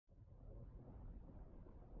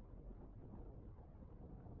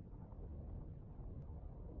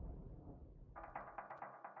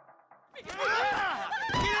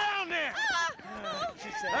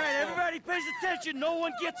Everybody pays attention, no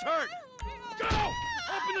one gets hurt. Go!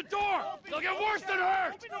 Open the door! They'll get worse than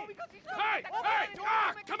hurt! Hey! Hey!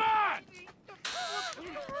 Ah! Come on!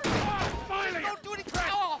 Oh, finally! Don't do anything!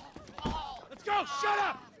 Let's go! Shut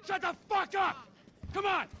up! Shut the fuck up! Come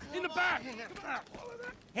on! In the back!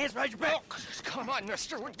 Hands behind your back. Oh, come on,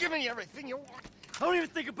 mister. We're giving you everything you want. Don't even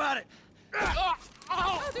think about it.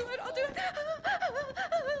 I'll do it, I'll do it.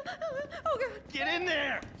 Oh, God. Get in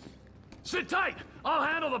there. Sit tight! I'll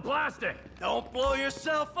handle the plastic! Don't blow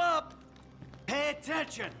yourself up. Pay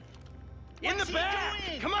attention. In the back.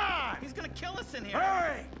 Come on. He's gonna kill us in here.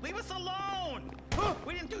 Hurry. Leave us alone.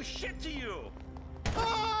 We didn't do shit to you.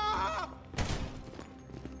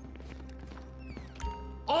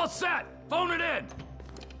 All set! Phone it in!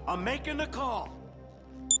 I'm making the call.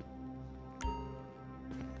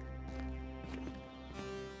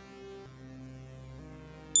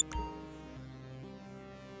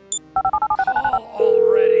 Call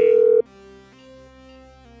already!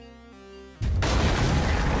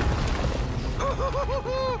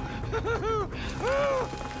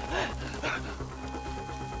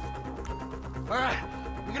 All right,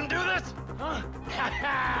 we gonna do this? Huh?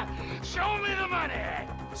 Show me the money!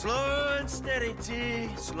 Slow and steady, T.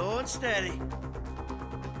 Slow and steady.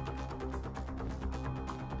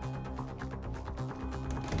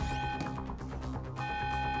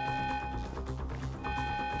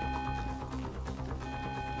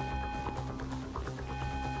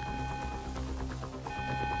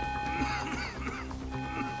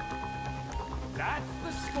 That's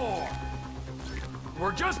the score.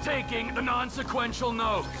 We're just taking the non-sequential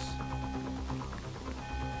notes.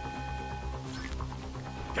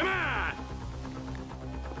 Come on!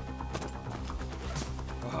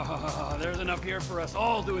 Oh, there's enough here for us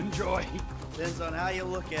all to enjoy. Depends on how you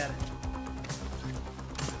look at it.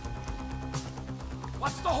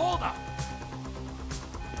 What's the holdup?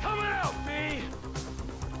 Coming out, B!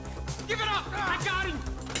 Give it up! I got him!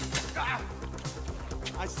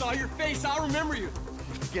 I saw your face, I'll remember you.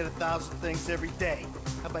 You forget 1,000 things every day.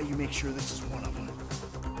 How about you make sure this is one of them?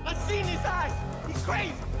 I've seen his eyes! He's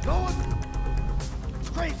crazy! No one... It's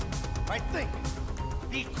crazy. Right thing.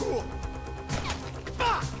 Be cool.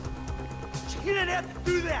 Fuck! You didn't have to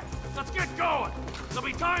do that. Let's get going. There'll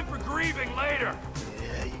be time for grieving later.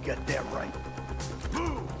 Yeah, you got that right.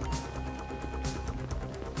 Move!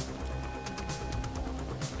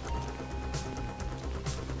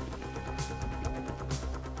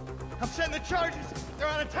 I'm setting the charges. They're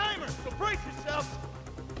on a timer, so brace yourselves.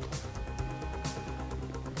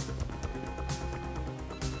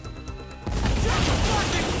 Just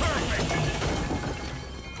fucking perfect!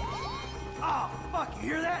 Oh, fuck, you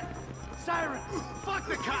hear that? Siren! Fuck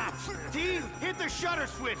the cops! T, hit the shutter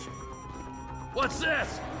switch. What's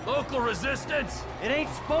this? Local resistance? It ain't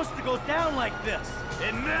supposed to go down like this.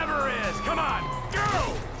 It never is. Come on,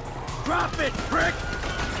 go! Drop it, prick!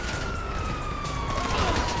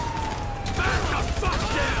 Back the fuck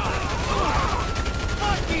down!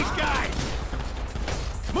 Fuck these guys!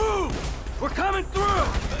 Move! We're coming through!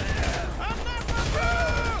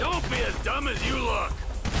 Don't be as dumb as you look.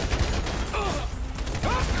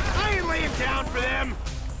 I ain't laying down for them!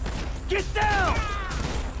 Get down!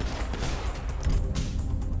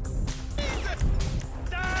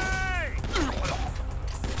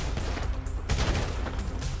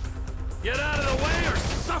 Get out of the way or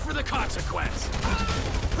suffer the consequence.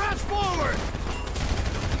 Press forward!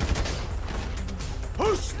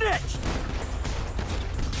 Who snitched?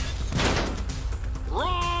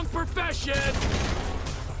 Wrong profession!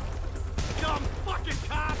 Dumb fucking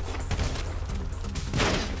cops!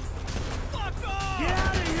 Fuck off! Get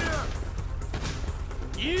out of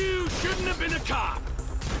here! You shouldn't have been a cop.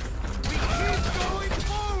 We keep going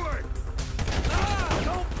forward!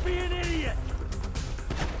 Don't be an idiot!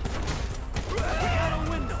 We got a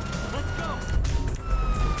window. Let's go.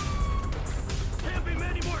 Can't be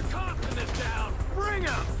many more cops in this town. Bring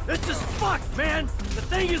 'em! This is fucked, man! The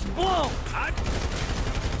thing is blown!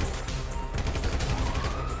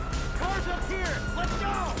 Car's up here! Let's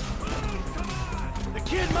go! Come on! The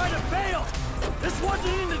kid might have failed! This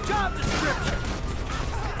wasn't in the job description!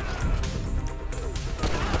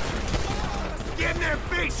 Get in their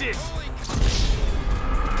faces!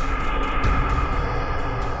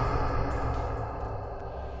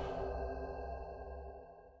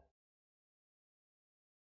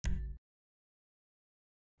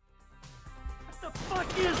 What the fuck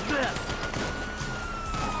is this?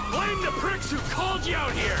 Blame the pricks who called you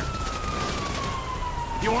out here!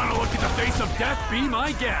 You want to look at the face of death? Be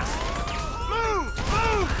my guest! Move!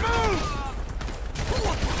 Move! Move!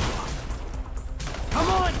 Come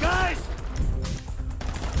on, guys!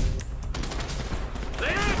 They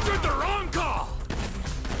ain't answered the wrong call!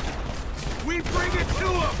 We bring it to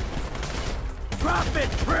him! Drop it,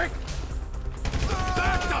 prick!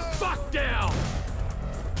 Back the fuck down!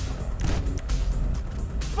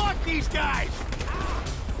 Fuck these guys!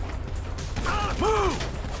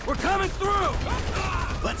 Move! We're coming through!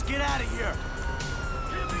 Let's get out of here!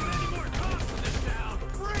 Can't leave any more cops in this town!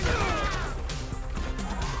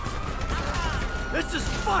 This is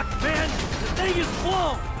fucked, man! The thing is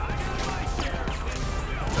blown!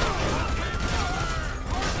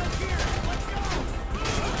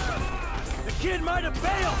 The kid might have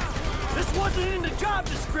bailed! This wasn't in the job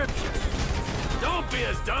description! Don't be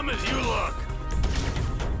as dumb as you look!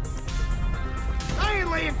 I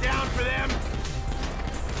ain't laying down for them!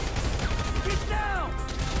 Get down!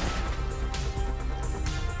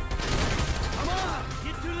 Come on!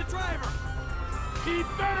 Get to the driver! He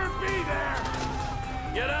better be there!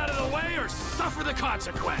 Get out of the way or suffer the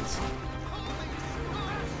consequence!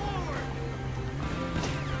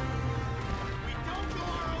 We don't go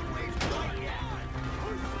our own ways quite yet!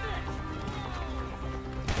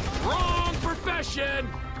 Wrong profession!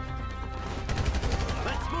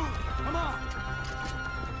 Let's move! Come on!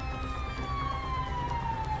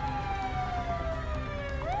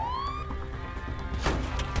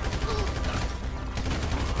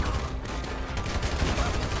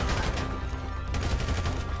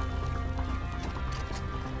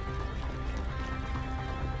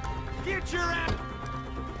 Get your ass!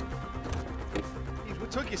 What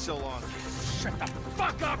took you so long? Shut the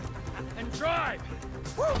fuck up and drive!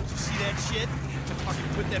 Woo! Did you see that shit? To fucking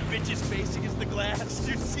put that bitch's face against the glass.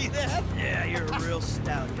 Did you see that? Yeah, you're a real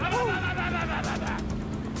stout. Fuck,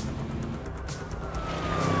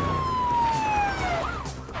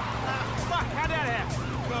 How'd that happen?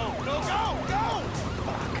 Go, go, go, go!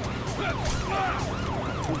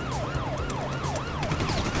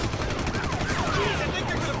 Jeez, I think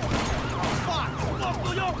they're gonna... Oh, fuck! Look,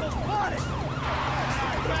 Ludendorff spotted!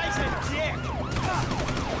 Guy's a dick!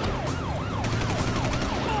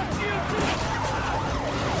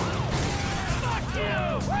 Fuck you!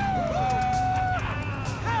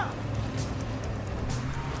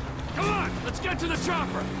 Come on, let's get to the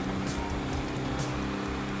chopper!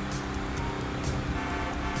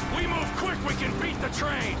 We move quick, we can beat the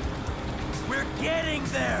train! We're getting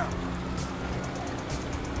there!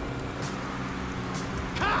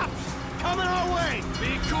 Cops! Coming our way!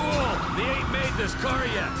 Be cool! They ain't made this car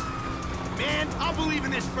yet! Man, I'll believe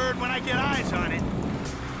in this bird when I get eyes on it.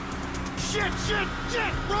 Shit, shit,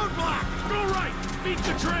 shit! Roadblock! Go right! Beat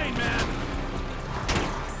the train, man!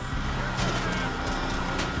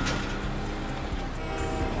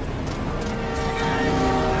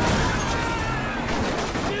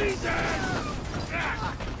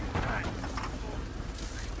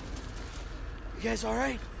 You guys all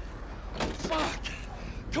right? Fuck!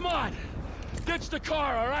 Come on! Ditch the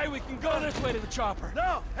car, all right? We can go this way to the chopper.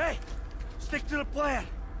 No! Hey! Stick to the plan!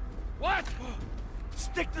 What?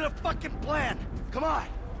 Stick to the fucking plan! Come on!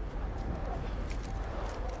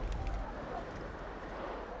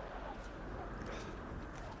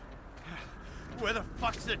 Where the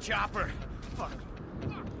fuck's the chopper? Fuck. I'm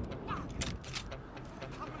gonna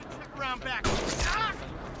check around back. Ah!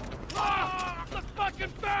 Ah! The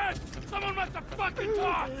fucking bed! Someone must have fucking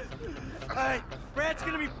talked! Alright, Brad's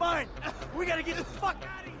gonna be fine. We gotta get the fuck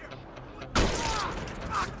out of here.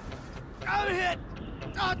 I'm hit.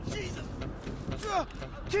 Oh, Jesus.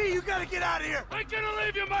 T, you gotta get out of here. I'm gonna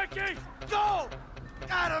leave you, Mikey! Go.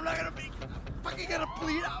 God, I'm not gonna be fucking gonna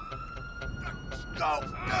bleed out. Go.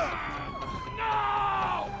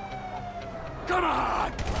 No! Come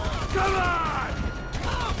on! Come on!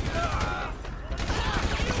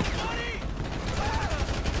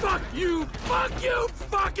 Fuck you! Fuck you!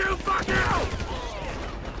 Fuck you! Fuck you!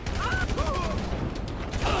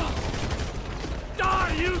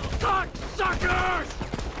 Die, you cocksuckers!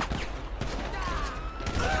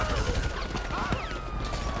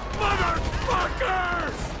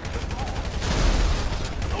 Motherfuckers!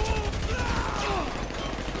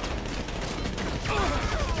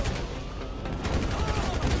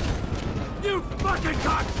 You fucking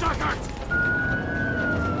cocksuckers!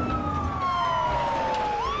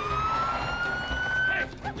 Hey,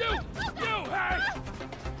 you! You, hey!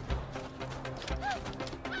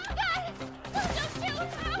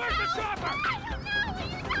 Where's the chopper? I don't know what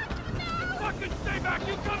you're talking about! Fucking stay back!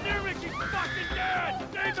 You come near me, she's fucking dead!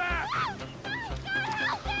 Stay back! Help me!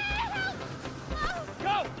 Help!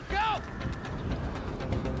 Go! Go!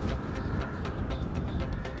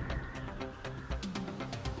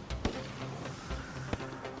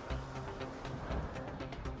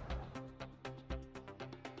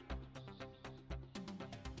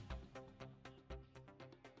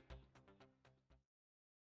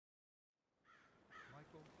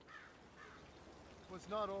 was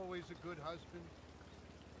not always a good husband,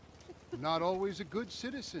 not always a good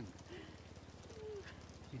citizen.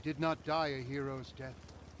 He did not die a hero's death,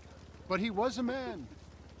 but he was a man.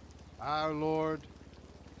 Our Lord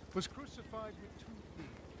was crucified with 2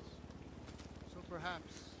 thieves, so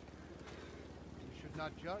perhaps we should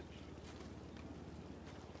not judge.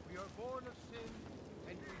 We are born of sin,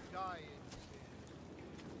 and we die in sin.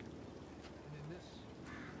 And in this,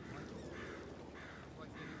 like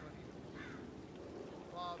anybody else.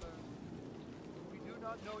 Father, we do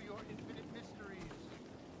not know your infinite mysteries,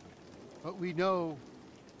 but we know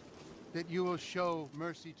that you will show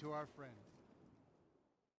mercy to our friend.